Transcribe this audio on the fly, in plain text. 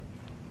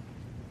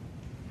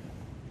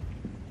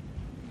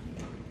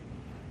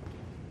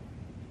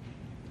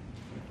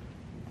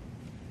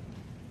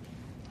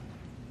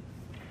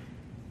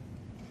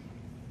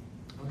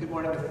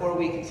morning. Before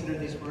we consider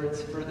these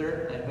words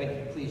further, I invite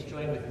you to please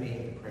join with me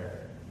in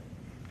prayer.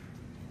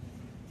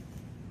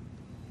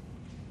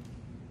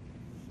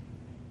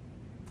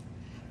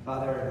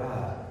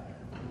 Father,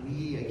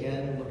 we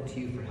again look to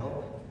you for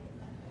help.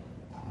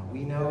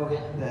 We know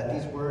that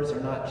these words are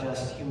not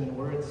just human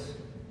words.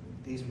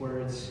 These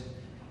words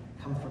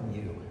come from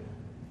you,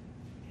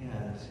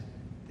 and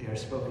they are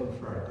spoken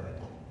for our good.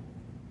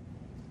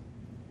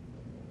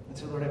 And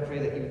so, Lord, I pray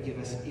that you would give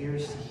us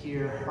ears to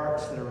hear,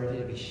 hearts that are ready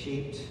to be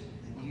shaped,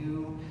 that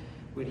you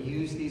would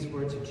use these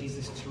words of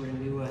Jesus to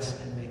renew us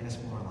and make us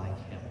more like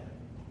him.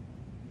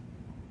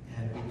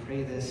 And we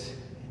pray this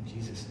in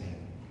Jesus' name.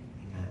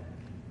 Amen.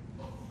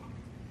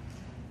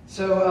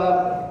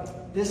 So,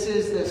 this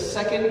is the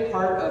second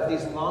part of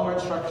these longer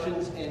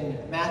instructions in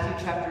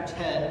Matthew chapter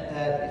 10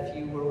 that if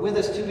you were with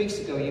us 2 weeks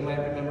ago, you might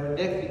remember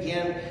Nick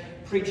began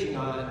preaching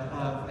on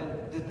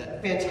and did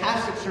that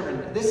fantastic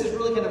sermon. This is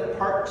really kind of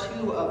part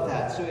 2 of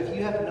that. So if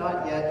you have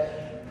not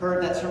yet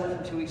heard that sermon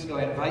from 2 weeks ago,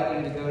 I invite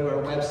you to go to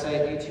our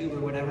website, YouTube, or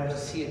whatever to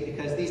see it,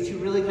 because these two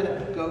really kind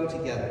of go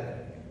together.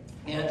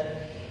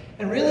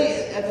 And really,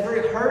 at the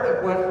very heart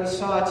of what we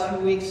saw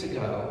 2 weeks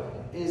ago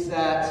is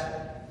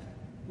that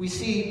we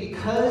see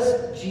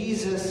because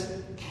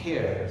Jesus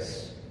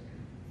cares,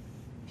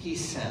 he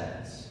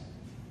sends.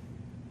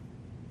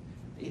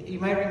 You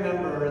might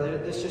remember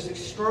this just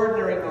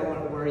extraordinary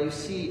moment where you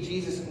see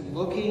Jesus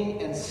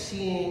looking and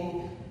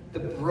seeing the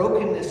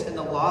brokenness and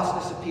the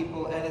lostness of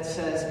people, and it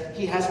says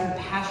he has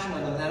compassion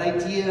on them. That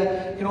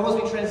idea can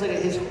almost be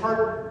translated, his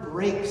heart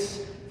breaks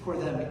for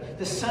them.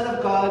 The Son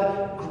of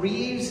God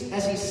grieves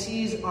as he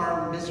sees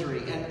our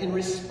misery, and in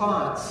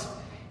response,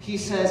 he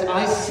says,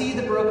 I see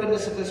the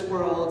brokenness of this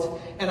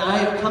world, and I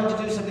have come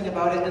to do something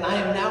about it, and I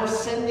am now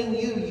sending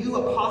you, you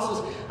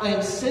apostles, I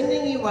am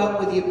sending you out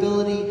with the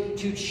ability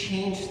to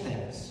change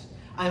things.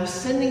 I am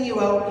sending you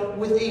out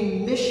with a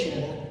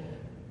mission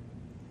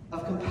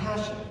of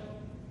compassion.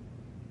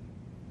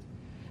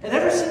 And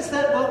ever since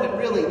that moment,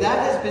 really, that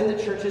has been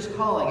the church's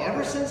calling.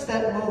 Ever since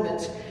that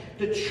moment,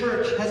 the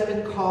church has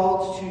been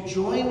called to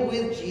join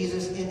with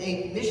Jesus in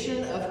a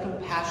mission of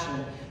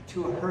compassion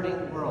to a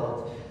hurting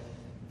world.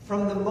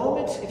 From the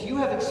moment, if you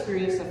have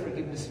experienced the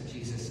forgiveness of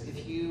Jesus,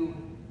 if you've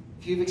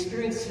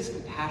experienced his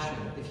compassion,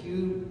 if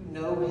you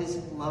know his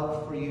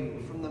love for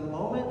you, from the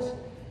moment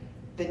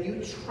that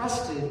you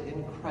trusted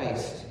in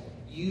Christ,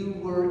 you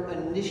were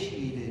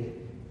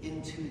initiated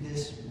into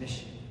this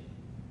mission.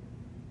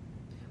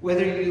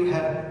 Whether you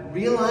have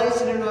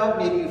realized it or not,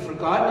 maybe you've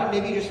forgotten it,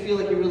 maybe you just feel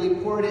like you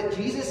really poured it,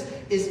 Jesus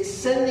is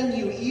sending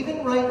you,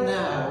 even right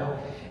now,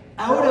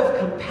 out of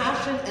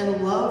compassion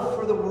and love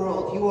for the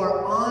world. You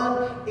are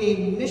on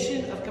a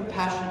mission of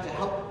compassion to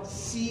help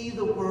see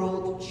the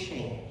world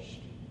changed.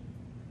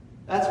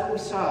 That's what we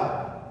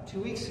saw 2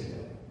 weeks ago.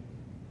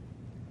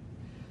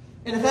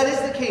 And if that is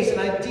the case, and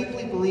I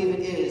deeply believe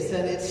it is,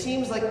 then it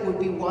seems like it would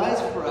be wise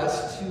for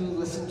us to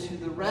listen to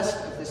the rest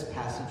of this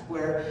passage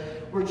where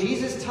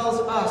Jesus tells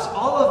us,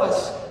 all of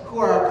us who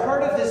are a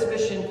part of this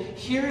mission,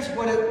 here's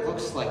what it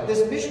looks like.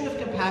 This mission of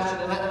compassion,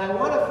 and I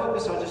want to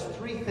focus on just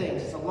 3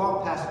 things. It's a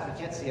long passage, we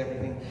can't see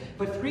everything,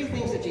 but 3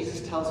 things that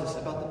Jesus tells us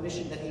about the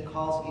mission that he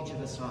calls each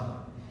of us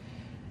on.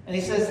 And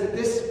he says that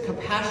this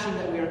compassion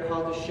that we are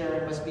called to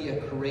share must be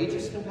a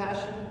courageous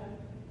compassion.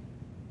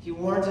 He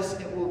warns us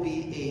it will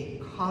be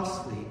a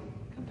costly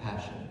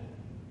compassion.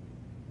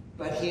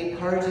 But he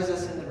encourages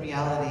us in the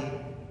reality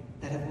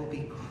that it will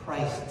be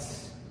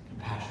Christ's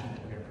compassion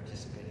that we are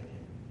participating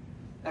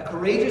in. A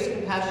courageous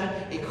compassion,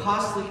 a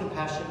costly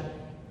compassion,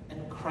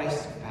 and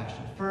Christ's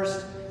compassion.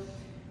 First,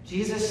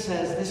 Jesus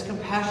says this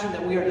compassion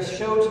that we are to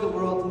show to the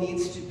world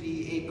needs to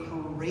be a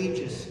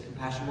courageous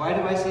compassion. Why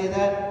do I say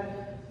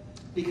that?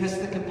 Because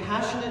the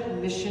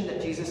compassionate mission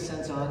that Jesus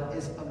sends on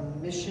is a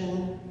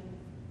mission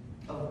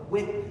of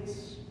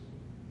witness.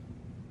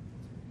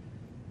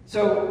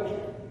 So,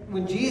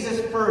 when Jesus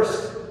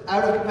first,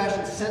 out of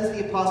compassion, sends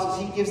the apostles,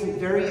 he gives them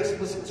very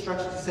explicit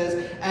instructions. He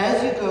says,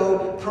 as you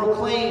go,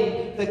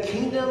 proclaim the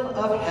kingdom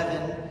of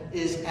heaven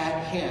is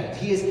at hand.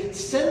 He is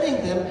sending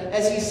them,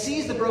 as he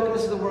sees the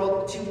brokenness of the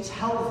world, to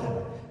tell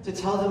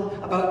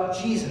them about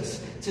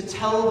Jesus, to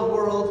tell the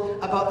world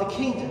about the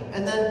kingdom.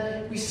 And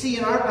then we see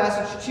in our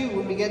passage too,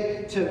 when we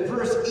get to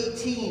verse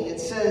 18, it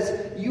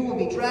says, you will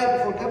be dragged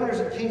before governors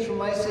and kings for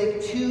my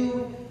sake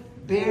to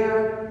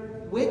bear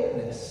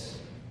witness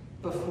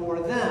before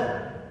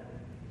them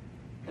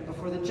and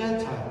before the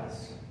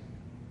Gentiles.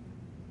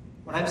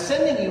 When I'm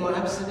sending you on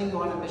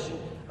a mission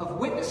of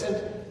witness.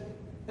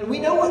 And we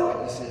know what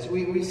witness is.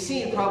 We've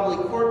seen probably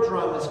court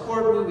dramas,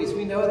 court movies.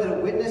 We know that a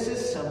witness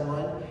is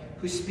someone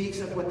who speaks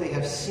of what they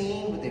have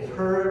seen, what they've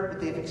heard,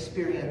 what they've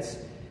experienced,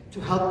 to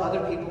help other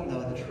people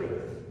know the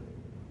truth.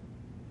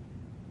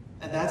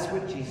 And that's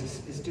what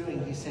Jesus is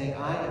doing. He's saying,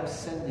 I am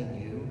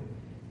sending you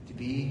to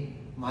be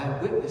my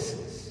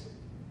witnesses,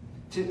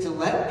 to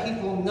let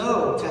people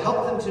know, to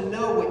help them to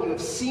know what you have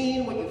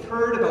seen, what you've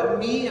heard about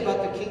me,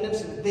 about the kingdom,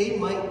 so that they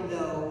might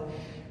know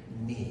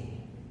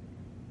me.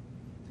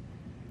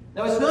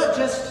 Now, it's not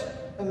just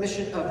a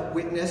mission of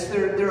witness,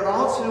 there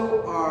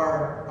also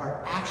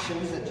are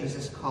actions that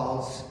Jesus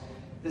calls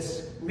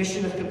this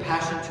mission of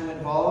compassion to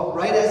involve.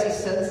 Right as he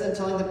sends them,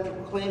 telling them to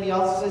proclaim, he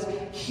also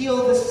says,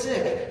 heal the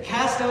sick,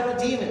 cast out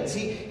the demons.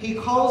 He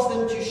calls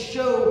them to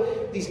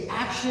show these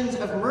actions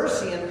of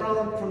mercy. And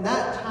from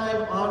that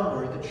time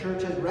onward, the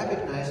church has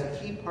recognized a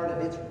key part of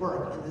its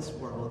work in this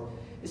world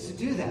is to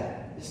do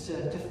that, is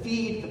to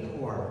feed the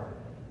poor.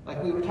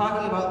 Like we were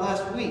talking about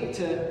last week,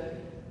 to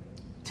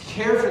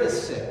care for the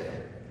sick,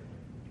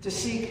 to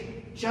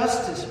seek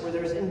justice where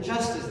there's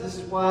injustice. This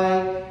is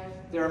why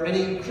there are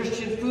many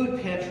Christian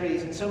food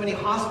pantries, and so many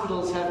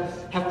hospitals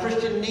have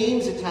Christian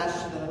names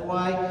attached to them. And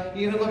why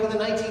you even look at the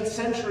 19th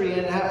century,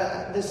 and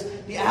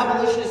the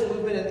abolitionist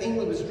movement in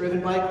England was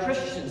driven by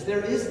Christians.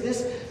 There is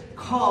this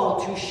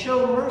call to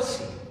show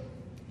mercy.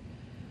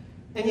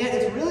 And yet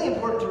it's really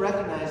important to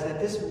recognize that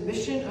this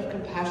mission of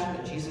compassion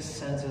that Jesus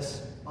sends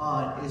us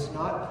on is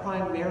not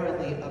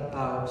primarily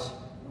about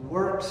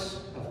works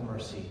of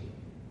mercy,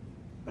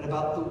 but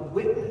about the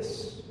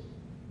witness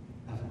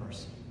of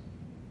mercy.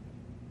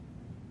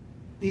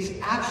 These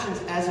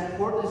actions, as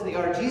important as they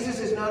are, Jesus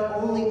is not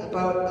only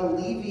about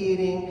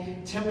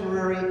alleviating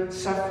temporary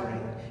suffering.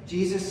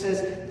 Jesus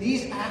says,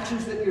 these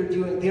actions that you're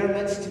doing, they're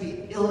meant to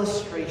be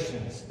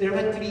illustrations. They're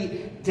meant to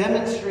be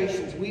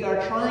demonstrations. We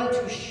are trying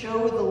to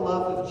show the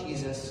love of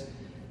Jesus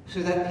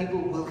so that people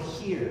will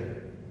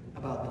hear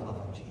about the love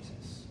of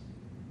Jesus.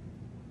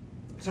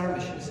 Because our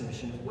mission is a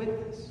mission of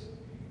witness.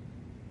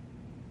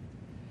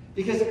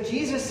 Because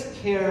Jesus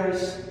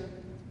cares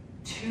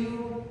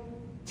too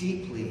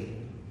deeply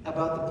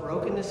about the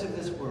brokenness of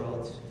this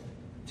world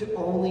to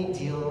only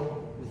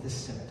deal with the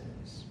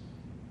symptoms.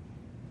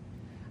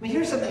 I mean,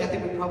 here's something I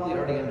think we probably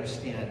already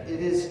understand.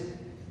 It is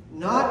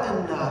not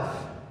enough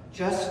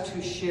just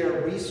to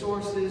share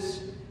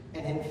resources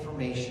and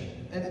information.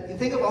 And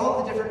think of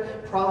all the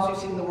different problems you've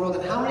seen in the world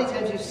and how many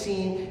times you've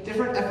seen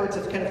different efforts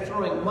of kind of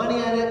throwing money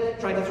at it,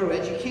 trying to throw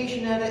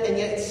education at it, and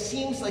yet it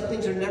seems like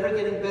things are never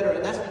getting better.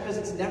 And that's because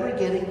it's never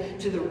getting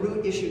to the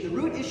root issue. The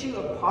root issue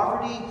of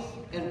poverty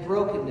and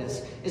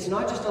brokenness is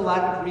not just a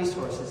lack of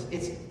resources,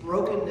 it's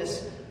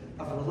brokenness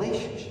of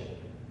relationship.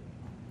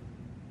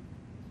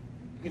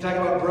 You can talk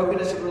about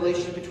brokenness of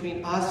relationship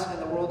between us and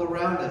the world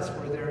around us,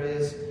 where there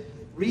is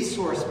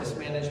resource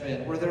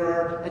mismanagement, where there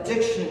are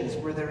addictions,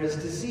 where there is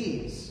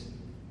disease.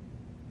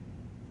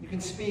 You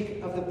can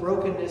speak of the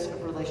brokenness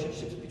of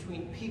relationships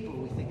between people.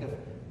 We think of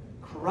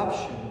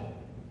corruption,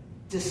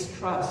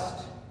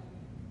 distrust,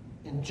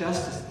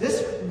 injustice.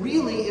 This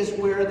really is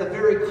where the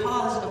very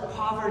cause of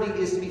poverty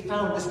is to be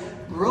found, this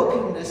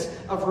brokenness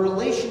of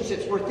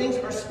relationships where things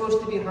are supposed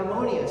to be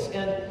harmonious.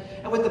 And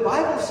what the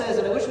Bible says,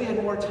 and I wish we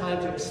had more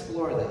time to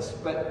explore this,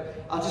 but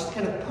I'll just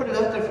kind of put it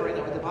out there for right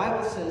now. What the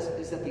Bible says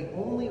is that the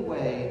only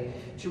way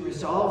to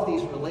resolve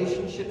these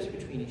relationships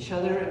between each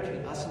other and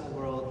between us and the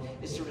world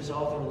is to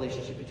resolve the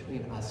relationship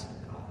between us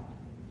and God.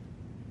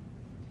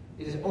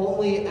 It is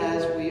only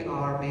as we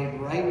are made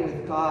right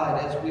with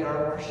God, as we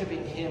are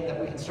worshiping Him, that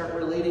we can start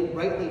relating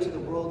rightly to the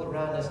world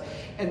around us.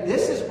 And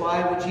this is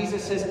why when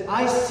Jesus says,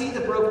 I see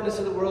the brokenness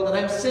of the world and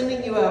I'm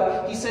sending you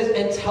out, He says,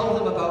 and tell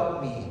them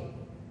about me.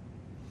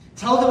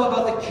 Tell them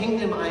about the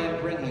kingdom I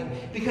am bringing.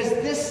 Because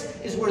this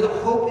is where the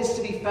hope is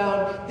to be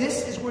found.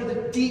 This is where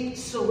the deep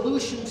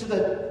solution to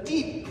the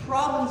deep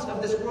problems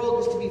of this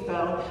world is to be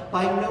found,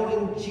 by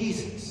knowing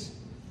Jesus.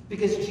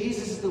 Because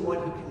Jesus is the one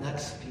who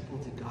connects people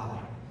to God.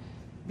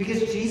 Because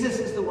Jesus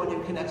is the one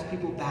who connects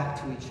people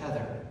back to each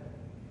other.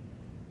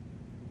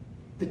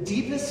 The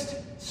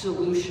deepest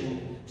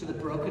solution to the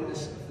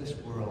brokenness of this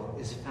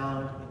world is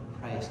found in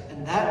Christ.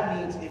 And that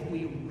means if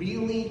we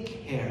really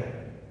care,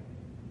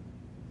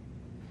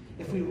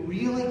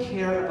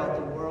 about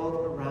the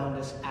world around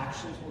us,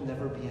 actions will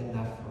never be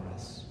enough for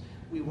us.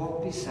 We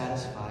won't be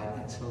satisfied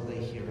until they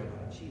hear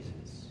about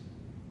Jesus.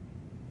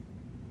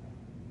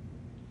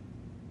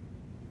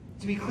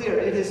 To be clear,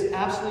 it is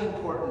absolutely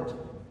important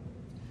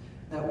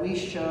that we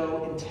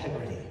show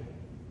integrity.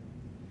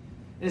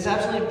 It is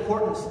absolutely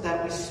important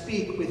that we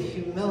speak with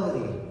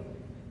humility,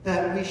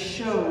 that we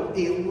show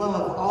a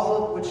love,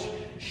 all of which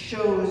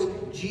shows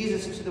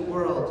Jesus to the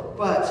world.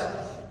 But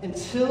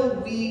until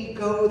we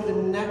go the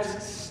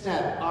next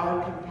step,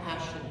 our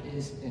compassion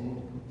is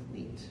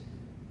incomplete.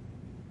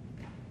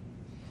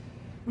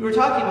 We were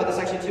talking about this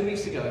actually 2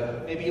 weeks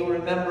ago. Maybe you'll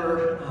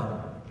remember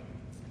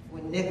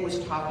when Nick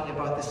was talking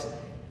about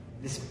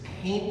this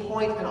pain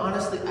point, and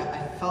honestly,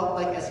 I felt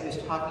like as he was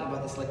talking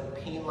about this like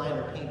pain line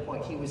or pain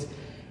point, he was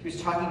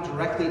talking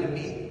directly to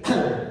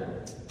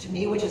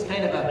me, which is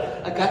kind of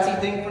a gutsy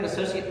thing for an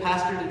associate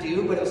pastor to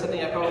do, but it was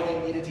something I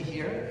probably needed to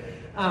hear.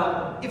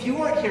 If you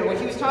weren't here, what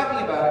he was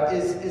talking about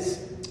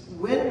is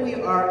when we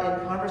are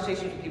in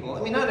conversations with people.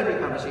 I mean, not every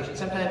conversation.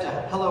 Sometimes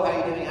hello, how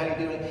you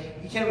doing?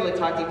 You can't really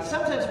talk deep.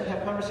 Sometimes we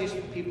have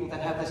conversations with people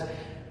that have this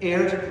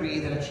air to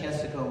breathe and a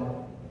chance to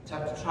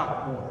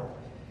talk more.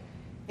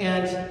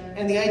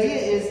 And the idea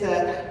is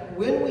that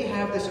when we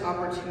have this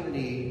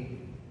opportunity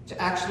to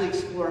actually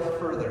explore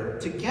further,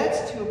 to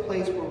get to a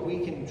place where we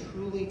can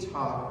truly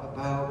talk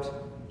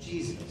about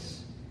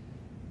Jesus,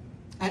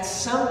 at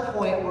some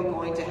point we're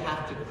going to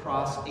have to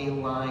cross a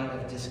line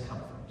of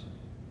discomfort.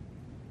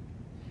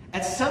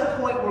 At some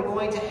point we're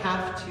going to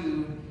have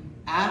to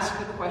ask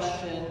a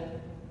question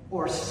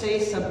or say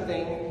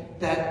something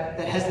that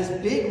has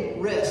this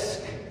big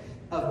risk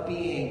of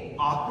being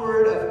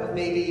awkward, of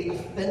maybe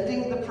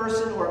offending the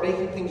person or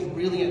making things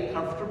really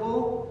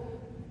uncomfortable.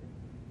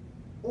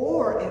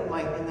 Or it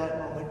might, in that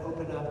moment,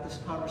 open up this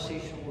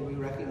conversation where we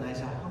recognize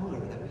a hunger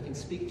that we can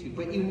speak to.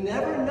 But you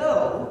never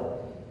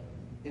know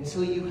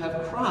until you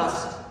have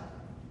crossed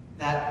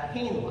that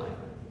pain line.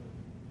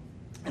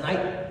 And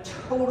I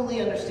totally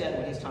understand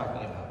what he's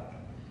talking about.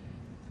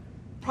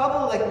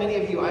 Probably like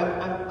many of you,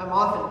 I'm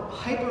often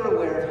hyper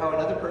aware of how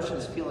another person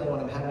is feeling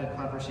when I'm having a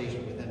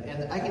conversation with them.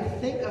 And I can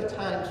think of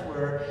times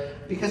where,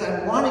 because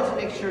I'm wanting to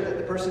make sure that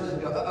the person doesn't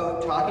go,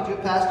 uh-oh, talking to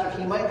a pastor,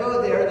 he might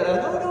go there, that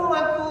I'm, no,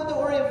 I'm cool, don't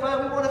worry, I'm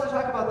fine, we won't have to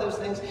talk about those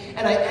things.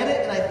 And I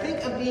edit and I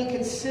think I'm being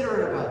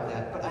considerate about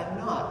that, but I'm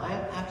not.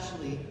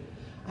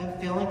 I'm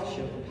failing to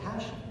show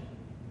compassion.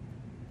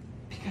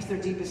 Because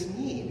their deepest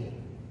need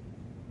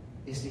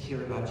is to hear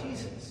about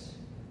Jesus.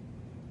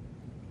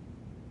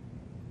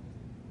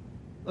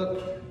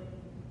 Look,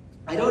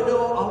 I don't know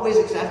always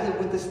exactly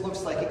what this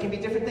looks like. It can be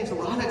different things. A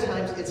lot of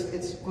times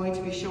it's going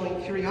to be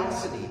showing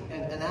curiosity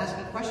and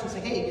asking questions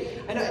saying,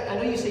 hey, I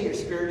know you say you're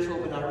spiritual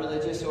but not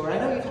religious, or I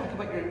know you talk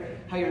about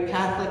how you're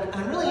Catholic.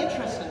 I'm really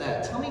interested in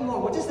that. Tell me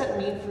more. What does that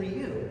mean for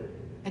you?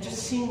 And just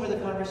seeing where the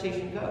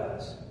conversation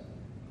goes.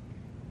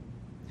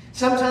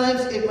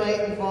 Sometimes it might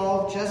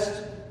involve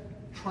just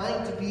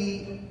trying to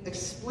be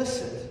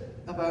explicit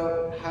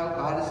about how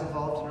God is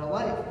involved in our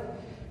life.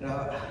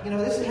 You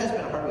know, this has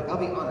been a hard week. I'll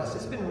be honest.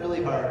 It's been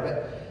really hard.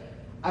 But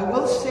I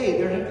will say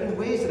there have been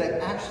ways that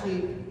I've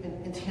actually,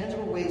 in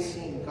tangible ways,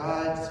 seen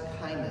God's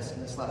kindness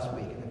in this last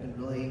week. And I've been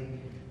really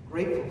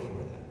grateful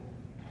for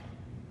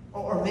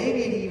that. Or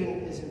maybe it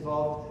even is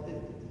involved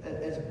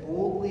as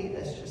boldly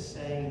as just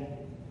saying,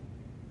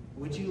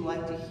 would you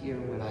like to hear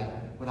what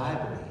I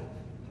believe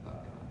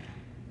about God?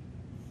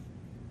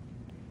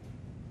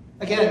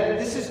 Again,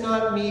 this is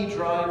not me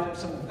drawing from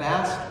some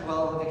vast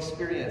well of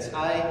experience.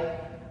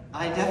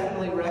 I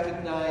definitely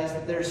recognize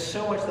that there's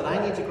so much that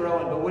I need to grow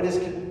in, but what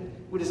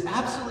is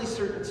absolutely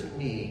certain to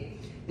me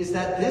is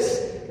that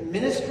this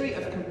ministry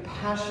of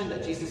compassion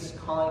that Jesus is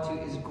calling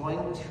to is going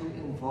to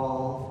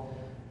involve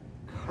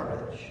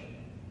courage.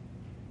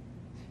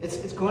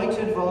 It's going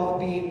to involve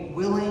being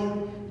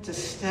willing to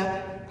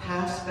step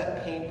past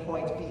that pain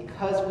point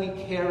because we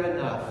care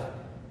enough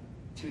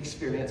to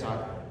experience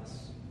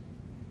awkwardness.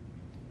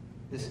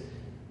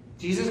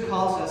 Jesus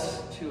calls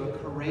us to a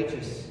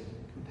courageous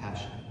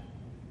compassion.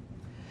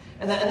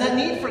 And that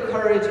need for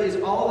courage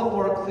is all the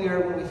more clear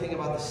when we think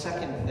about the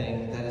second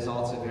thing that is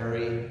also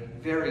very,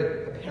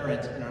 very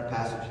apparent in our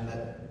passage, and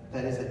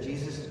that is that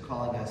Jesus is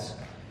calling us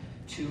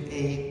to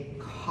a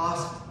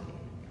costly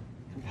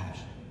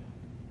compassion.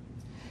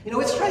 You know,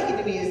 what's striking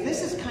to me is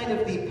this is kind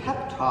of the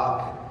pep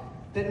talk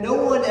that no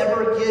one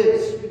ever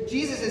gives.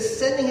 Jesus is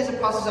sending his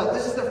apostles out.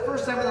 This is their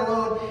first time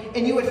alone,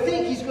 and you would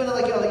think he's going to,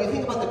 you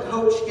think about the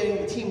coach getting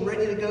the team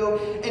ready to go,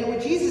 and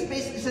what Jesus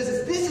basically says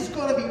is, this is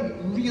going to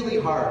be really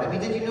hard. I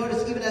mean, did you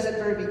notice, even as it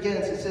very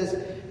begins, he says,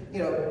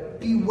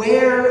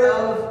 beware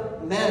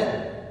of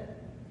men.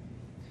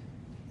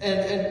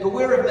 And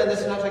beware of men,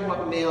 this is not talking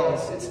about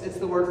males, it's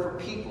the word for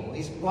people.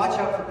 He's watch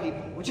out for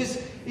people, which is,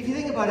 if you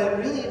think about it,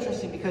 really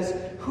interesting, because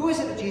who is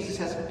it that Jesus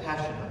has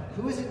compassion on?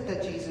 Who is it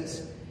that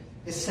Jesus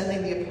is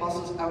sending the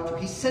apostles out to?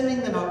 He's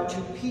sending them out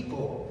to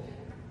people.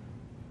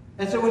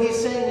 And so what he's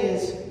saying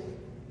is,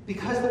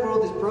 because the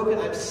world is broken,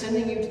 I'm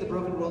sending you to the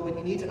broken world, but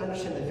you need to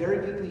understand the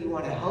very people you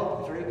want to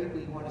help, the very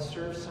people you want to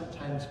serve,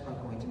 sometimes are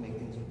going to make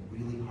things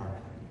really hard.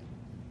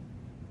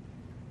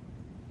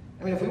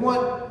 I mean, if we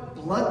want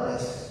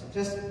bluntness,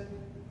 just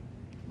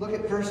look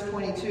at verse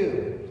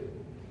 22.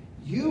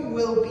 You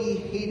will be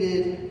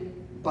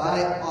hated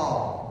by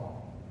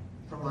all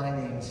for my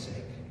name's sake.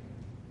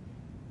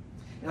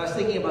 And I was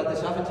thinking about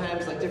this.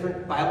 Oftentimes, like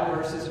different Bible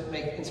verses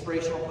make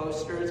inspirational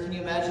posters. Can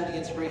you imagine the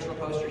inspirational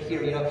poster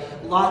here?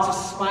 Lots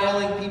of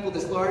smiling people,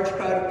 this large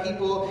crowd of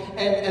people,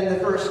 and the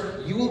verse,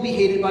 you will be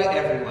hated by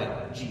everyone,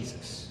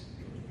 Jesus.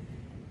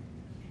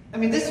 I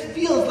mean, this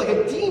feels like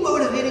a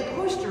demotivating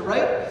poster,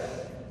 right?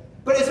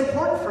 But it's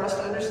important for us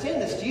to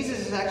understand this. Jesus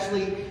is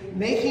actually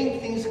making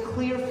things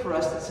clear for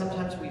us that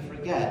sometimes we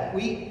forget.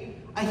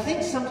 I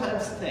think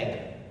sometimes think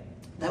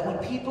that when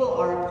people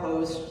are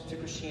opposed to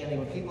Christianity,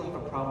 when people have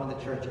a problem with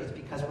the church, it's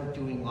because we're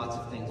doing lots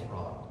of things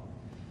wrong.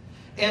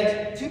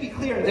 And to be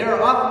clear, there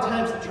are often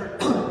times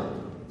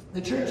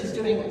the church is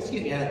doing,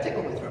 I had a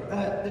tickle in my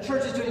throat. The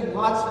church is doing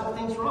lots of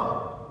things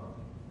wrong.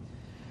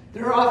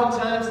 There are often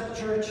times that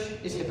the church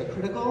is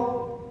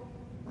hypocritical.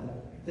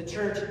 The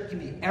church can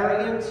be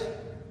arrogant.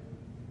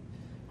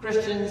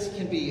 Christians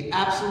can be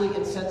absolutely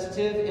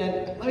insensitive.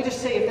 And let me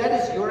just say, if that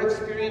is your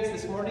experience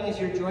this morning as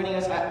you're joining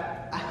us,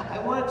 I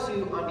want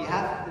to, on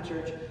behalf of the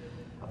church,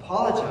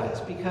 apologize,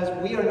 because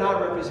we are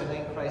not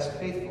representing Christ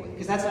faithfully,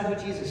 because that's not who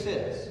Jesus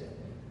is.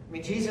 I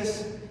mean,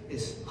 Jesus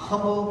is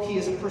humble. He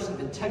is a person of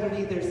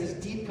integrity. There's this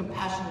deep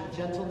compassion and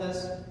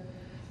gentleness.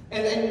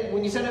 And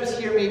when you sometimes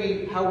hear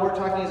maybe how we're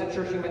talking as a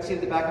church, you might see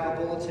at the back of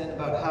a bulletin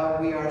about how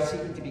we are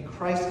seeking to be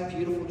Christ's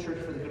beautiful church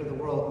for the good of the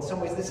world. In some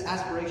ways, this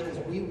aspiration is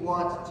we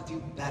want to do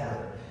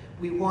better.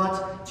 We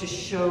want to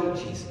show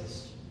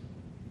Jesus.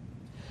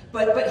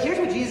 But here's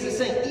what Jesus is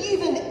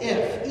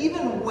saying.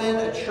 Even when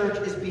a church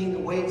is being the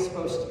way it's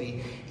supposed to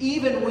be,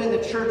 even when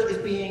the church is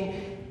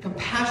being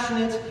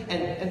compassionate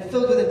and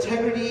filled with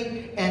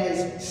integrity and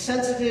is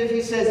sensitive,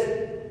 he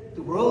says,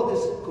 the world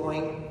is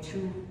going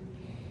to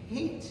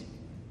hate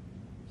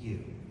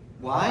you.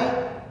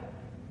 Why?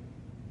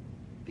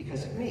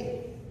 Because of me.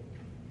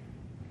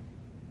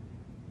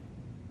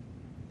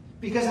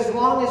 Because as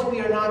long as we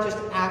are not just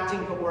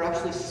acting, but we're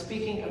actually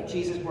speaking of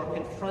Jesus, we're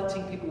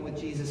confronting people with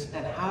Jesus.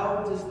 And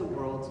how does the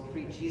world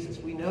treat Jesus?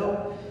 We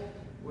know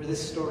where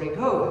this story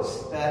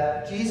goes,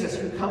 that Jesus,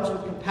 who comes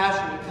with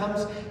compassion, who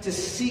comes to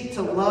seek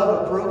to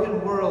love a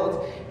broken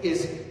world,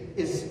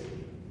 is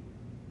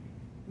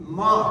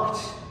mocked,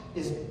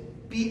 is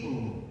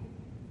beaten,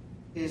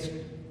 is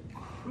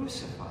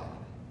crucified.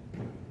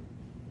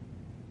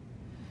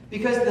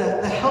 Because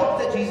the help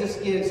that Jesus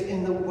gives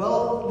in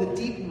the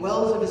deep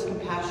wells of his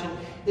compassion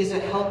is a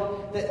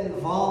help that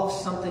involves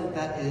something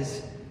that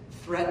is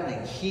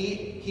threatening.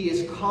 He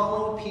is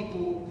calling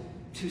people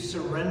to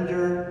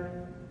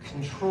surrender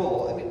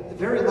control. I mean, the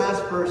very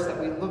last verse that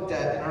we looked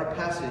at in our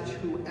passage,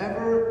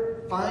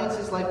 whoever finds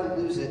his life will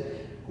lose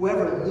it.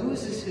 Whoever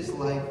loses his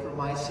life for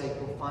my sake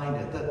will find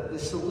it. The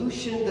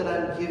solution that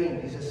I'm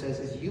giving, Jesus says,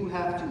 is you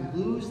have to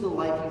lose the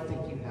life you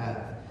think you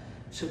have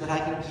so that I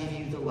can give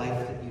you the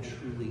life that you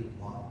truly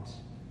want.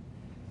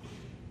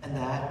 And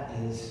that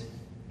is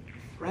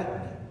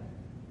threatening.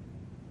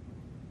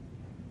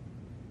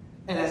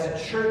 And as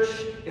a church,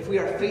 if we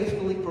are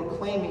faithfully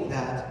proclaiming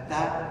that,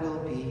 that will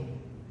be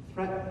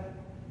threatening.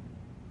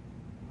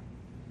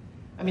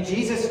 I mean,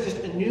 Jesus just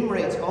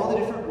enumerates all the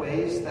different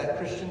ways that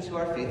Christians who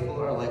are faithful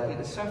are likely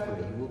to suffer.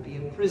 You will be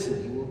in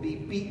prison. You will be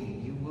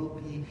beaten. You will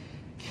be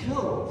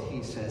killed,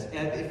 he says.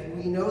 And if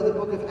we know the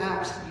book of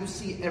Acts, you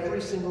see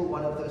every single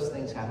one of those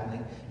things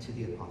happening to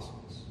the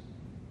apostles.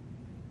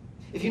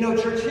 If you know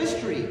church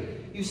history,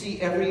 you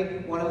see every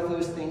one of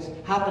those things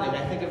happening.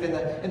 I think of in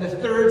the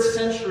 3rd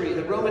century,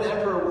 the Roman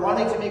emperor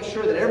wanting to make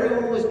sure that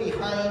everyone was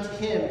behind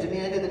him,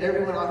 demanded that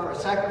everyone offer a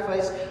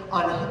sacrifice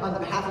on the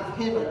behalf of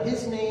him, on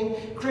his name.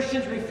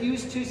 Christians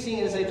refused to, seeing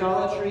it as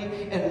idolatry,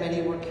 and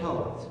many were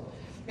killed.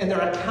 And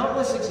there are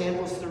countless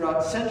examples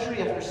throughout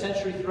century after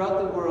century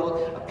throughout the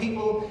world of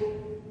people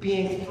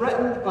being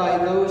threatened by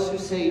those who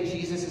say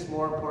Jesus is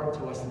more important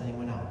to us than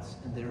anyone else,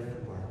 and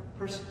therefore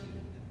persecuted.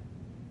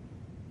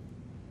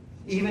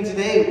 Even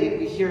today,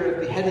 we hear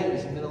of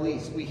beheadings in the Middle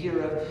East. We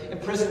hear of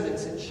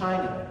imprisonments in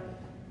China.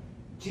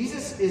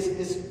 Jesus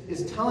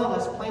is telling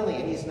us plainly,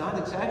 and he's not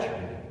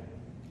exaggerating.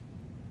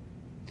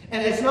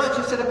 And it's not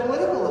just at a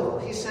political level.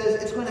 He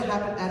says it's going to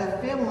happen at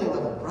a family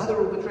level.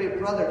 Brother will betray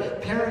brother.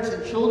 Parents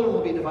and children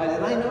will be divided.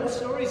 And I know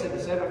stories of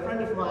this. I have a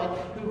friend of mine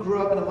who grew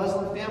up in a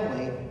Muslim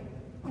family.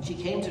 When she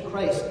came to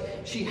Christ,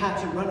 she had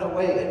to run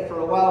away. And for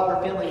a while,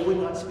 her family would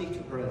not speak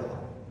to her at all.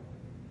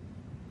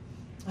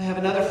 I have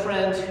another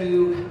friend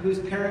whose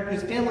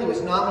family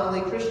was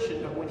nominally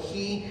Christian, but when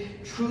he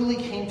truly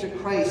came to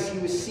Christ, he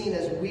was seen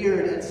as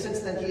weird, and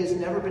since then he has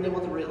never been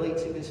able to relate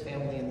to his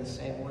family in the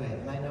same way.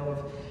 And I know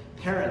of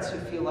parents who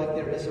feel like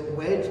there is a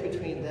wedge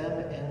between them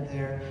and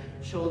their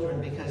children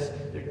because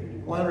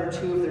one or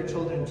two of their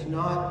children do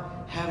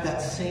not have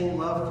that same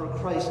love for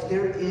Christ.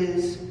 There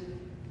is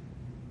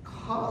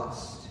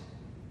cost.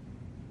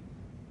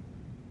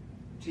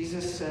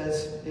 Jesus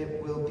says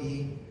it will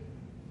be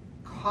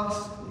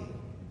costly.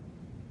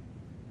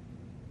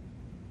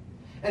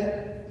 And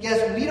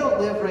yes, we don't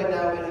live right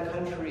now in a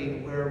country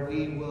where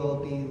we will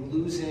be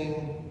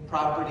losing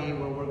property,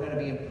 where we're going to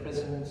be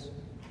imprisoned.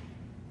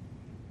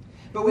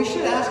 But we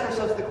should ask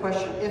ourselves the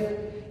question,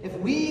 if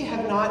we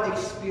have not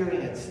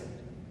experienced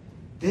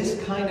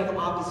this kind of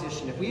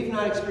opposition, if we've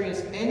not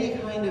experienced any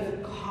kind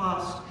of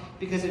cost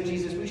because of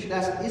Jesus, we should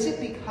ask, is it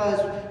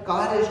because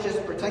God has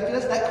just protected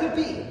us? That could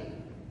be.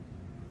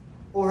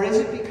 Or is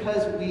it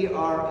because we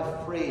are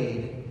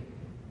afraid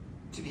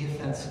to be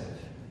offensive?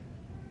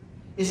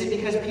 Is it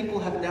because people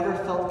have never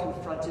felt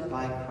confronted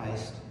by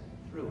Christ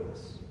through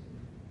us?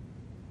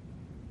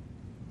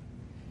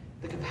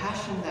 The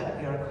compassion that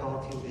we are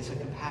called to is a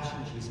compassion,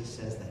 Jesus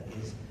says, that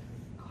is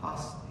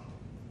costly.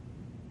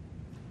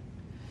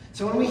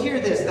 So when we hear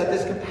this, that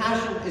this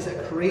compassion is a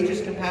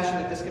courageous compassion,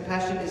 that this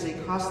compassion is a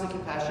costly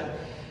compassion,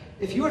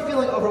 if you are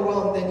feeling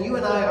overwhelmed, then you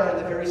and I are in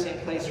the very same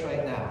place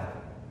right now.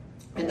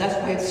 And that's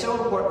why it's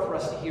so important for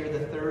us to hear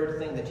the third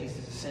thing that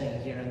Jesus is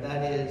saying here, and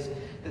that is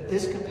that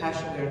this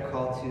compassion we are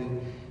called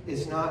to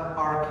is not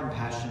our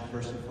compassion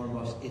first and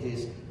foremost, it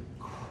is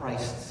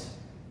Christ's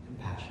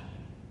compassion.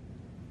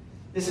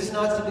 This is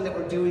not something that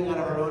we're doing out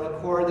of our own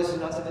accord. This is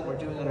not something we're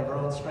doing out of our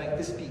own strength.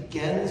 This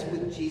begins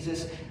with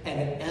Jesus and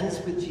it ends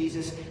with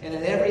Jesus, and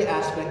in every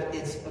aspect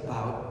it's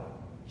about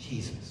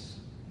Jesus.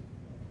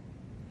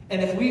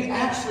 And if we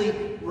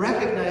actually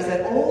recognize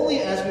that, only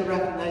as we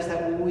recognize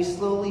that will we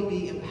slowly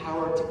be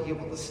empowered to be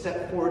able to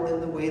step forward in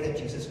the way that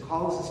Jesus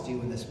calls us to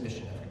in this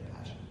mission of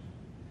compassion.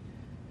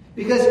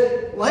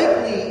 Because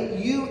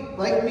likely you,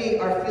 like me,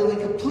 are feeling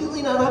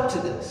completely not up to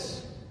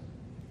this.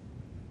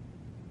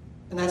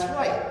 And that's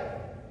right.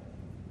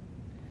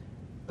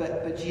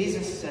 But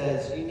Jesus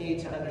says you need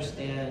to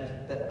understand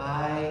that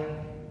I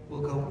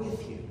will go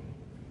with you.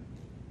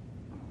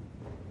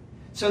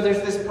 So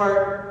there's this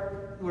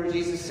part where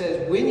Jesus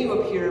says, when you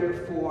appear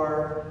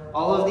before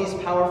all of these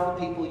powerful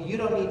people, you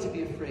don't need to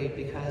be afraid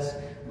because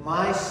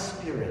my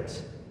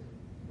Spirit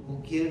will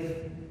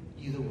give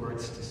you the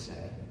words to say.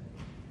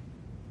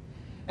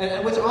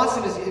 And what's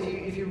awesome is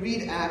if you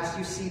read Acts,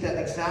 you see that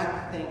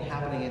exact thing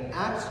happening. In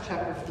Acts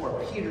chapter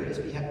 4, Peter is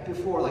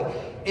before like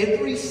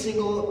every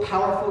single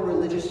powerful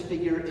religious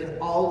figure in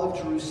all of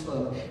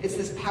Jerusalem. It's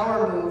this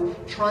power move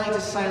trying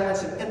to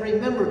silence him. And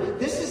remember,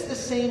 this is the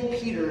same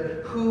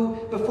Peter who,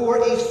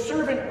 before a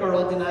servant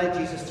girl, denied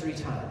Jesus 3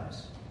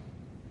 times.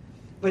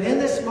 But in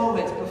this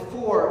moment,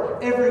 before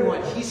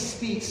everyone, he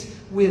speaks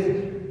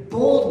with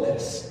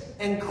boldness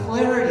and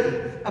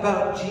clarity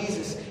about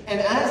Jesus. And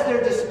as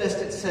they're dismissed,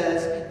 it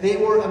says, they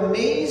were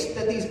amazed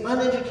that these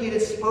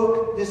uneducated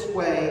spoke this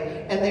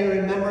way, and they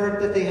remembered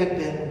that they had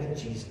been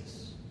with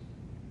Jesus.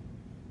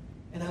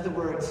 In other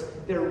words,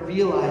 they're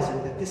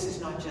realizing that this is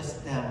not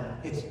just them,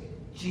 it's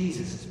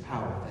Jesus'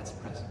 power that's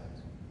present.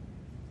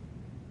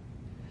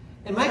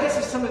 And my guess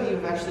is some of you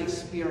have actually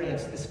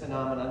experienced this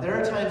phenomenon. There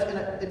are times, and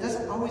it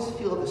doesn't always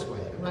feel this way.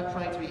 I'm not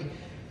trying to be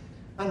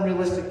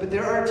unrealistic, but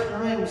there are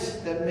times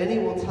that many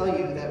will tell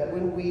you that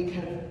when we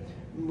kind of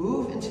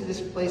move into this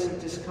place of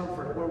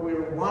discomfort where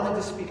we're wanting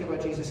to speak about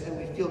Jesus and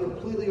we feel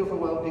completely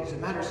overwhelmed because it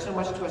matters so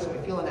much to us and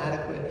we feel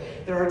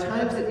inadequate, there are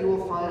times that you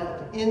will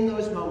find in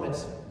those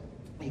moments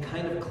a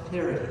kind of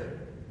clarity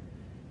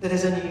that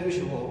is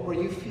unusual, where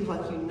you feel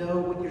like you know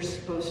what you're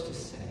supposed to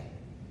say.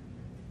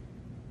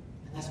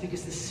 And that's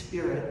because the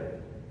Spirit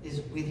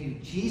is with you.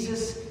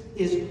 Jesus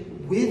is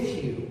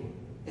with you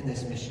in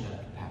this mission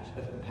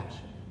of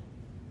compassion.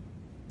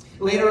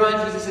 Later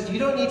on, Jesus says, you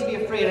don't need to be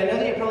afraid. I know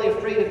that you're probably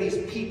afraid of these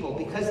people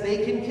because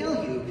they can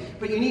kill you.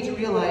 But you need to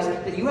realize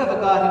that you have a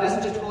God who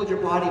doesn't just hold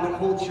your body, but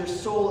holds your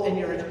soul and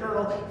your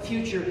eternal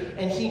future.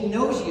 And he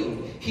knows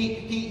you.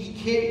 He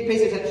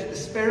pays attention to the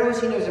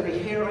sparrows. He knows every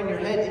hair on your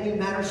head. And you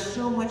matter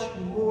so much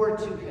more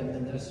to him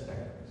than those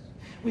sparrows.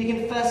 We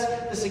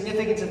confess the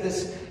significance of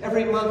this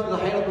every month with the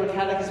Heidelberg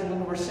Catechism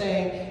when we're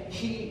saying,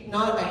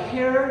 not a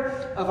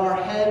hair of our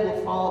head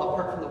will fall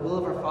apart from the will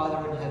of our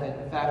Father in heaven.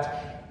 In fact,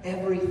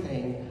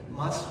 everything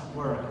must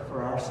work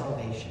for our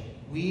salvation.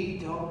 We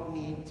don't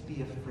need to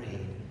be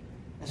afraid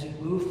as we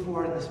move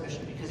forward in this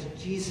mission because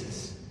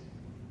Jesus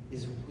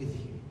is with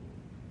you.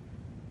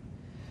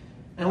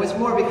 And what's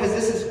more, because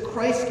this is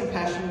Christ's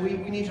compassion, we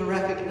need to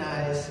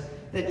recognize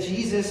that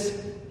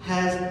Jesus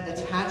has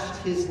attached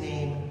his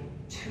name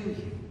to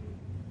you.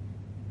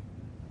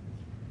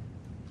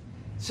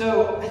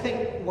 So I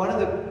think one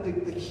of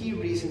the key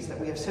reasons that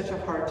we have such a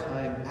hard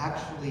time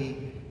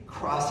actually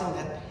crossing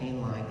that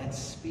pain line and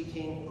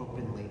speaking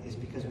openly is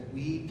because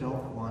we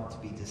don't want to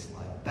be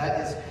disliked.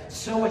 That is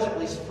so much, at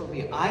least for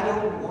me. I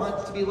don't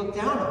want to be looked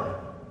down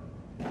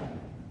on.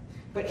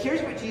 But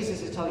here's what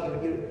Jesus is telling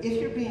you. If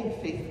you're being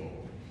faithful,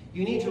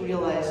 you need to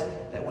realize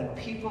that when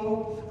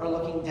people are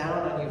looking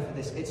down on you for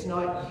this, it's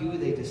not you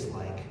they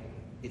dislike,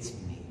 it's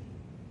me.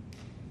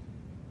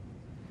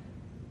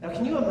 Now,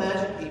 can you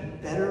imagine a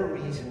better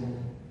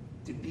reason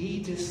to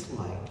be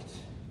disliked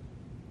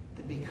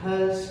than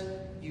because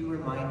you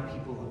remind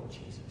people of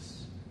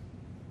Jesus?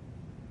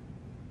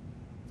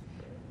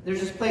 There's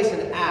this place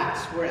in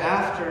Acts where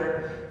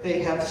after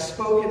they have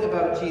spoken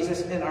about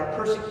Jesus and are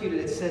persecuted,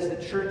 it says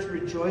the church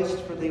rejoiced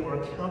for they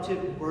were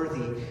accounted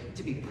worthy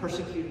to be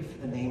persecuted for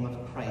the name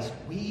of Christ.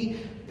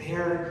 We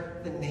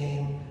bear the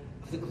name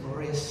of the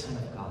glorious Son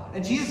of God.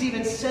 And Jesus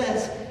even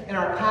says in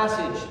our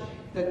passage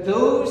that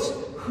those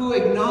who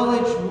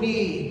acknowledge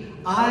me,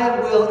 I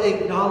will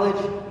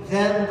acknowledge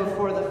them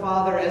before the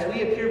Father. As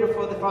we appear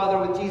before the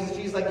Father with Jesus,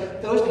 Jesus is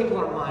like, those people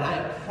are mine. I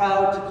am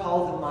proud to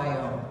call them my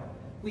own.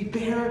 We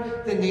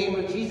bear the name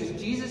of Jesus.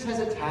 Jesus has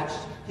attached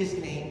his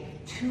name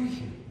to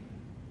you.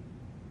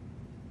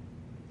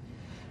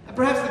 And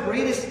perhaps the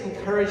greatest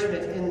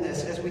encouragement in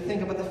this, as we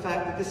think about the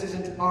fact that this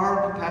isn't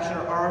our compassion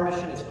or our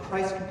mission, it's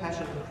Christ's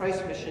compassion or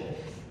Christ's mission,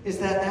 is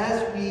that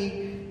as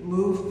we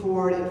move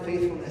forward in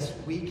faithfulness,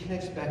 we can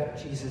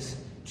expect Jesus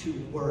to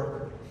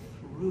work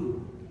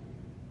through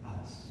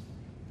us.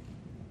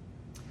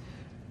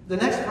 The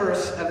next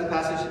verse of the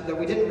passage that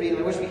we didn't read, and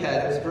I wish we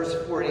had, is verse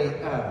 40.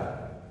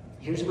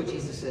 Here's what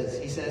Jesus says.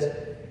 He says,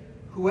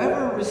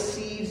 whoever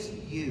receives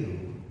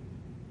you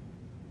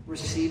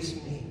receives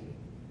me.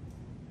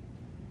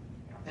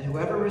 And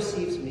whoever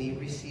receives me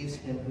receives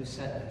him who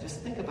sent me.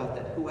 Just think about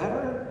that.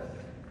 Whoever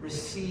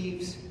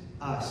receives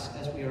us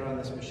as we are on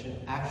this mission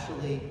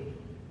actually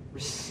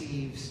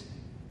receives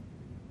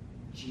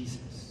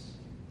Jesus.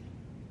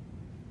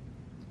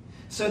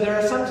 So there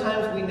are some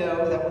times we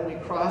know that when we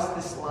cross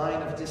this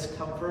line of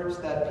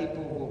discomfort that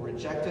people will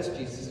reject us.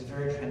 Jesus is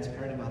very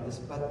transparent about this.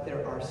 But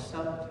there are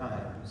some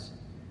times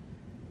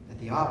that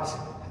the opposite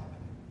will happen.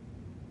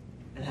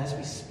 And as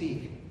we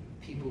speak,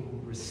 people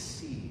will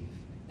receive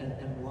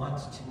and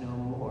want to know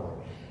more.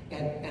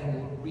 And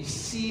will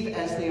receive,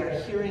 as they are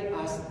hearing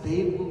us,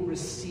 they will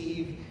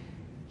receive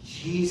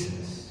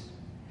Jesus.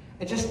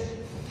 And just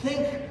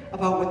think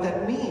about what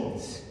that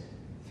means.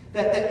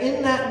 That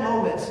in that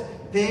moment,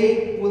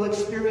 they will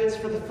experience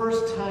for the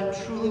first time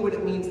truly what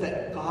it means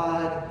that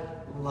God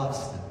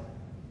loves them.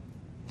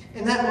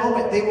 In that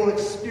moment, they will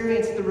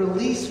experience the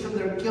release from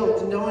their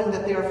guilt, knowing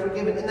that they are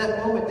forgiven. In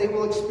that moment, they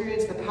will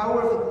experience the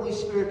power of the Holy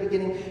Spirit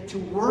beginning to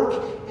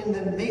work in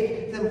them,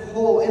 make them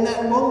whole. In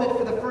that moment,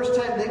 for the first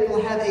time, they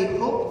will have a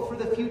hope for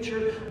the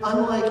future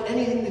unlike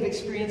anything they've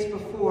experienced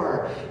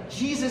before.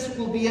 Jesus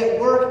will be at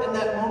work in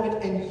that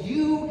moment, and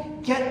you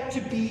get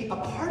to be a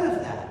part of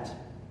that.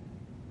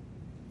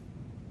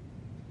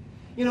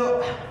 You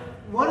know,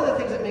 one of the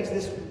things that makes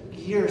this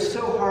year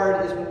so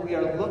hard is when we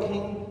are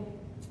looking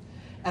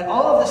at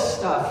all of this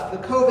stuff, the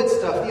COVID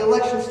stuff, the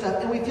election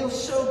stuff, and we feel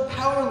so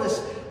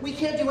powerless. We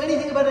can't do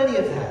anything about any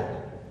of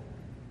that.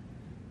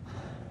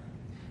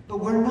 But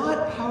we're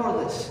not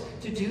powerless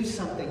to do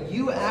something.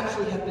 You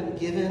actually have been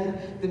given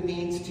the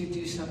means to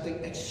do something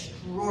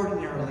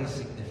extraordinarily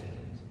significant.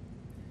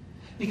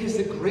 Because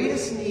the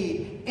greatest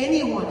need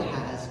anyone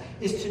has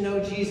is to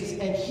know Jesus,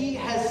 and he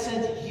has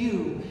sent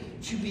you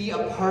to be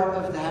a part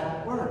of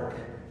that work.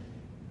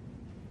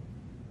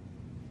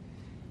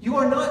 You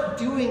are not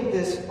doing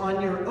this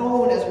on your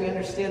own as we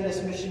understand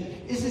this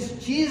mission. This is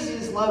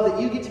Jesus' love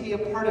that you get to be a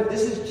part of.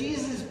 This is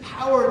Jesus'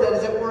 power that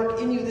is at work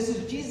in you. This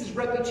is Jesus'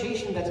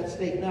 reputation that's at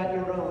stake, not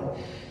your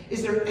own.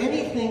 Is there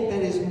anything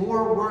that is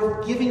more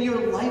worth giving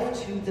your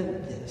life to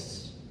than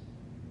this?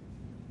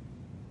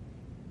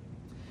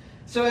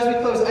 So as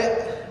we close,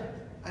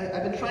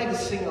 I've been trying to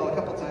signal a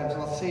couple times,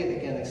 and I'll say it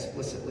again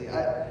explicitly.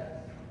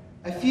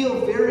 I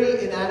feel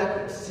very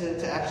inadequate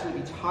to actually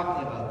be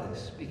talking about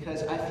this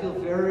because I feel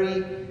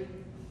very,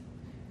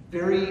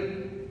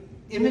 very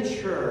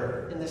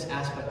immature in this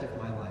aspect of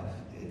my life.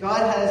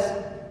 God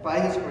has,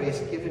 by his grace,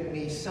 given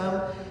me some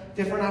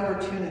different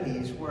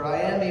opportunities where I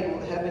have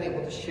been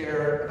able to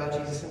share about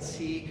Jesus and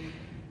see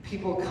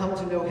people come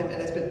to know him,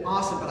 and it's been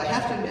awesome. But I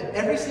have to admit,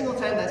 every single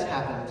time that's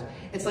happened,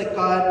 it's like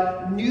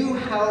God knew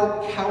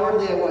how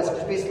cowardly I was and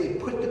just basically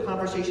put the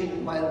conversation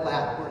in my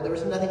lap where there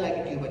was nothing I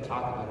could do but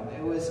talk about him.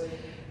 It was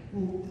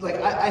like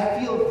I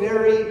feel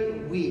very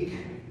weak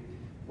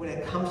when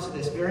it comes to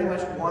this, very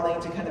much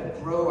wanting to kind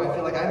of grow. I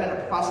feel like I'm in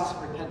a process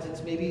of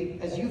repentance, maybe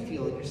as you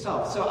feel it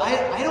yourself. So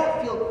I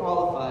don't feel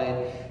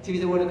qualified to be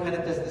the one who kind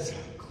of does this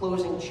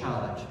closing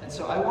challenge. And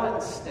so I want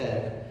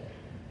instead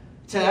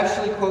to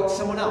actually quote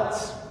someone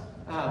else.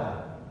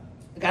 A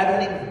guy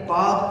by the name of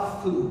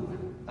Bob Fu.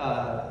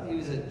 He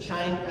was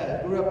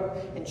grew up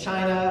in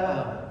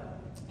China.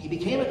 He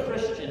became a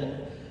Christian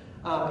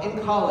in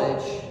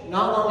college,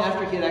 not long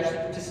after he had actually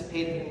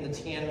participated in the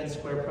Tiananmen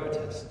Square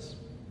protests.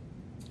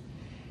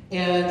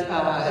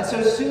 And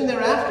so soon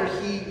thereafter,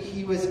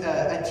 he was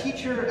a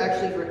teacher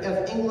actually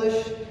of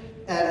English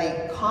at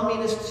a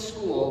communist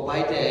school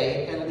by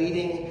day and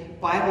leading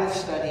Bible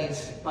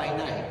studies by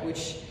night,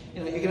 which,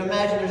 you can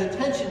imagine there's a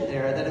tension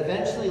there that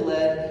eventually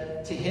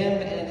led to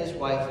him and his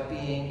wife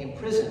being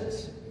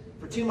imprisoned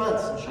for 2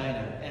 months in China.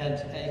 And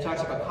he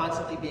talks about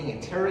constantly being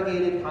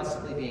interrogated,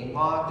 constantly being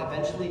mocked.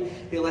 Eventually,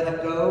 they let him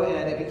go,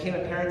 and it became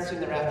apparent soon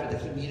thereafter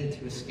that he needed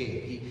to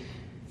escape. He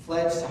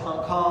fled to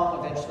Hong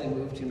Kong, eventually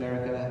moved to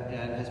America,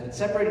 and has been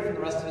separated from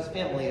the rest of his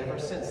family ever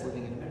since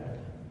living in America.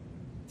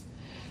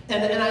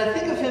 And I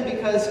think of him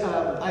because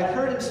I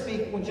heard him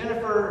speak when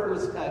Jennifer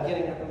was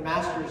getting her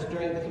master's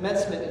during the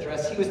commencement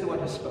address. He was the one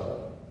who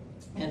spoke.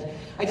 And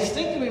I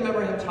distinctly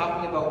remember him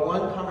talking about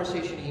one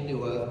conversation he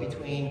knew of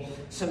between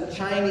some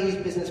Chinese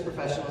business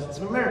professionals and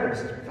some American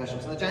business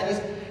professionals. And the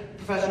Chinese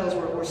professionals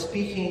were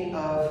speaking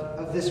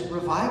of this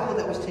revival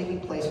that was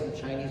taking place in the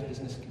Chinese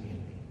business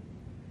community.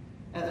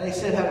 And they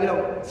said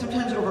how,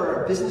 sometimes over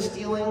our business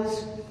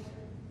dealings,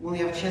 when we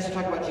have a chance to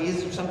talk about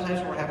Jesus, or sometimes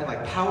when we're having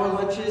power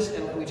lunches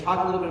and we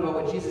talk a little bit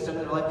about what Jesus has done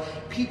in their life,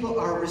 people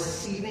are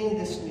receiving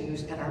this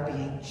news and are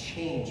being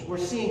changed. We're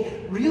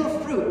seeing real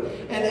fruit.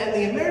 And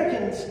the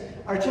Americans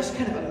are just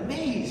kind of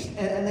amazed.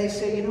 And they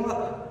say, you know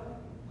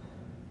what?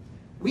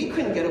 We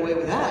couldn't get away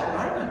with that in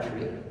our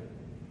country.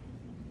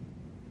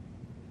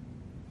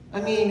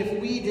 I mean,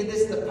 if we did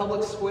this in the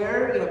public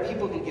square,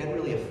 people could get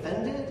really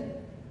offended.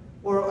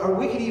 Or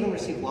we could even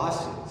receive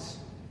lawsuits.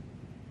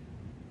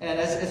 And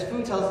as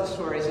Fu tells the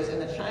story, he says,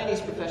 and the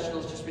Chinese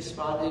professionals just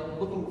responded,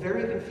 looking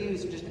very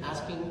confused, just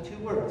asking 2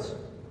 words.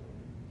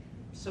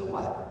 So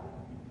what?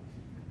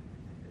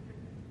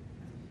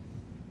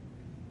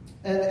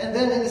 And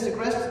then in this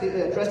address to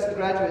the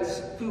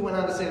graduates, Fu went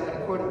on to say, I'm going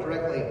to quote him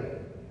directly,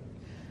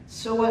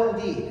 so what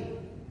indeed?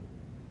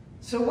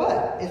 So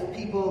what if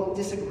people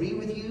disagree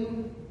with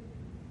you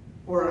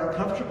or are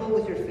uncomfortable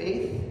with your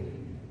faith?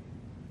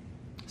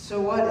 So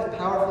what if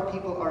powerful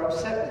people are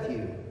upset with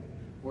you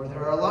or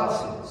there are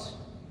lawsuits.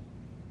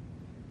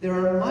 There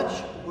are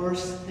much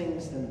worse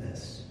things than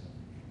this.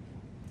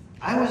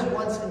 I was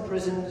once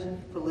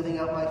imprisoned for living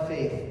out my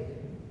faith,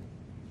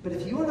 but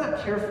if you are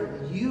not careful,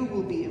 you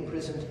will be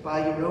imprisoned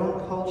by your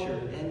own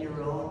culture and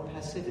your own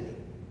passivity.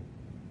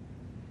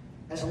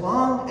 As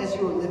long as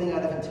you are living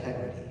out of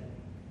integrity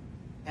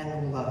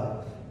and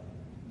love,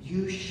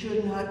 you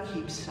should not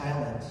keep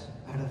silent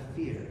out of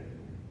fear.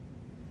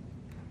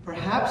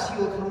 Perhaps you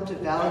will come to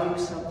value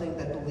something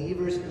that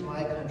believers in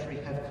my country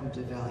have come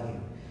to value,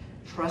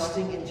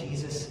 trusting in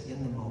Jesus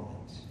in the moment.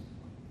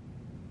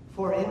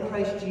 For in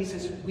Christ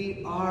Jesus,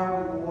 we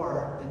are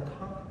more than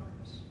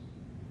conquerors.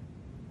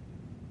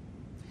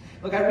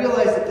 Look, I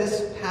realize that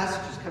this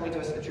passage is coming to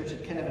us at the church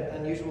at kind of an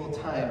unusual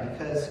time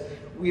because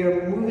we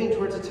are moving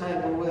towards a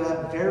time where we'll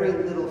have very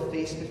little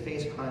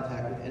face-to-face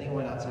contact with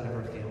anyone outside of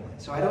our family.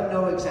 So I don't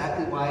know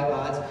exactly why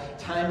God's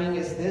timing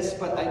is this,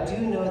 but I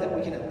do know that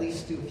we can at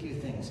least do a few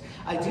things.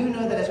 I do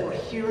know that as we're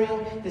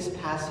hearing this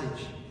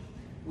passage,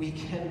 we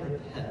can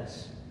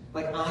repent,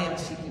 like I am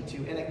seeking to,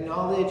 and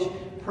acknowledge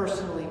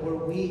personally where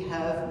we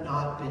have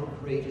not been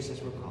courageous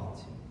as we're called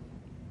to.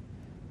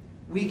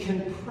 We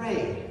can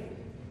pray.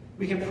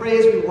 We can pray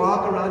as we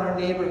walk around our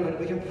neighborhood.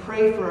 We can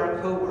pray for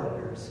our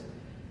coworkers.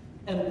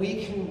 And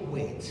we can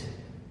wait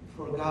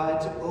for God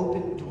to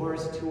open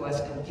doors to us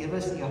and give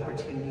us the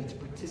opportunity to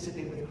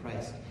participate with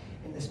Christ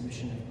in this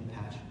mission of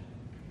compassion.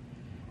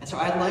 And so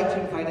I'd like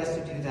to invite us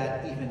to do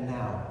that even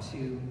now,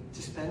 to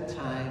spend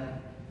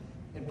time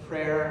in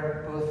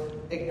prayer, both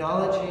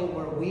acknowledging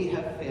where we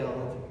have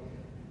failed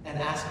and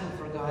asking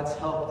for God's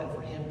help and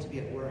for him to be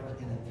at work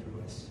in and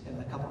through us. In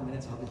a couple of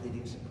minutes, I'll be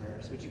leading some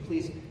prayers. Would you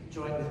please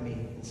join with me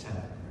in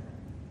silence?